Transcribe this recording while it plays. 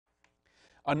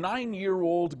A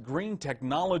 9-year-old green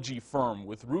technology firm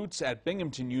with roots at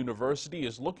Binghamton University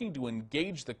is looking to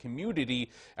engage the community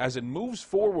as it moves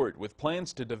forward with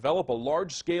plans to develop a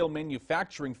large-scale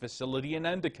manufacturing facility in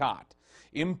Endicott.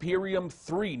 Imperium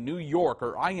 3 New York,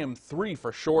 or IM3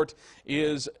 for short,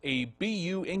 is a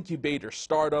BU incubator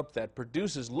startup that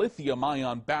produces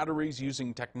lithium-ion batteries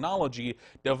using technology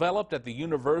developed at the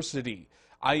university.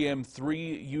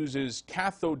 IM3 uses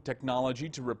cathode technology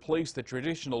to replace the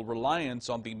traditional reliance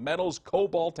on the metals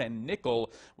cobalt and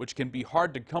nickel, which can be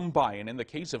hard to come by, and in the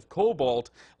case of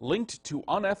cobalt, linked to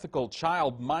unethical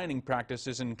child mining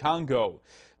practices in Congo.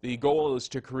 The goal is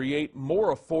to create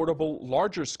more affordable,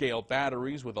 larger-scale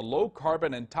batteries with a low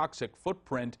carbon and toxic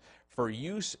footprint for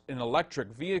use in electric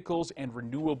vehicles and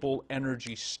renewable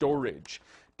energy storage.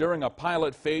 During a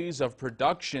pilot phase of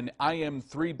production,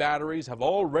 IM3 batteries have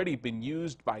already been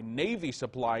used by Navy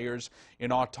suppliers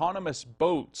in autonomous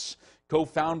boats.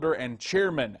 Co-founder and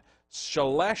chairman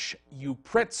Shailesh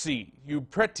Upreti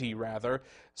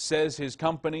says his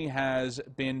company has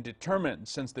been determined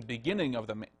since the beginning of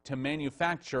them to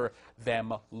manufacture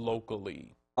them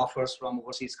locally. Offers from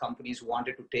overseas companies who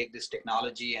wanted to take this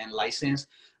technology and license,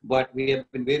 but we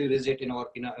have been very rigid in our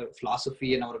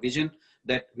philosophy and our vision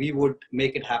that we would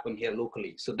make it happen here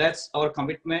locally. So that's our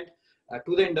commitment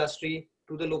to the industry,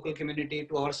 to the local community,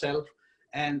 to ourselves,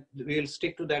 and we'll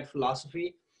stick to that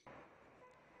philosophy.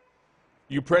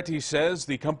 Upreti says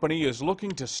the company is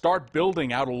looking to start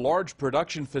building out a large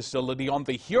production facility on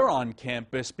the Huron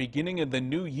campus beginning in the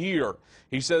new year.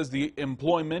 He says the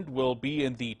employment will be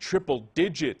in the triple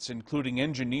digits, including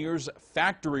engineers,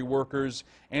 factory workers,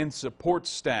 and support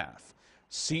staff.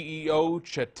 CEO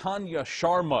Chaitanya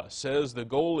Sharma says the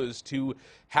goal is to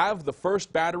have the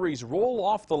first batteries roll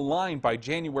off the line by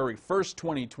January 1st,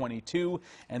 2022,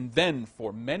 and then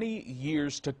for many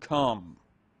years to come.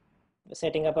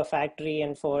 Setting up a factory,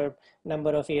 and for a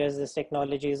number of years this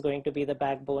technology is going to be the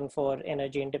backbone for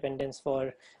energy independence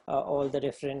for all the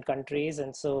different countries,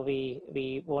 and so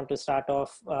we want to start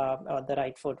off on the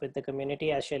right foot with the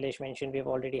community. As Shailesh mentioned, we've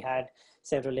already had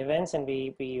several events, and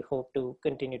we hope to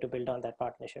continue to build on that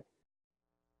partnership.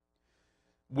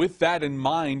 With that in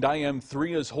mind,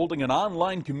 IM3 is holding an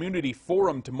online community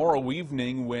forum tomorrow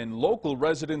evening when local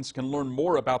residents can learn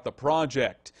more about the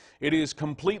project. It is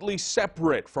completely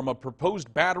separate from a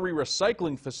proposed battery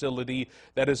recycling facility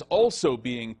that is also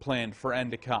being planned for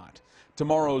Endicott.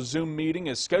 Tomorrow's Zoom meeting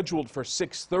is scheduled for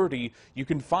 6:30. You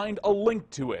can find a link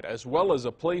to it as well as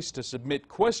a place to submit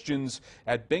questions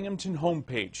at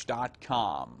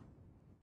binghamtonhomepage.com.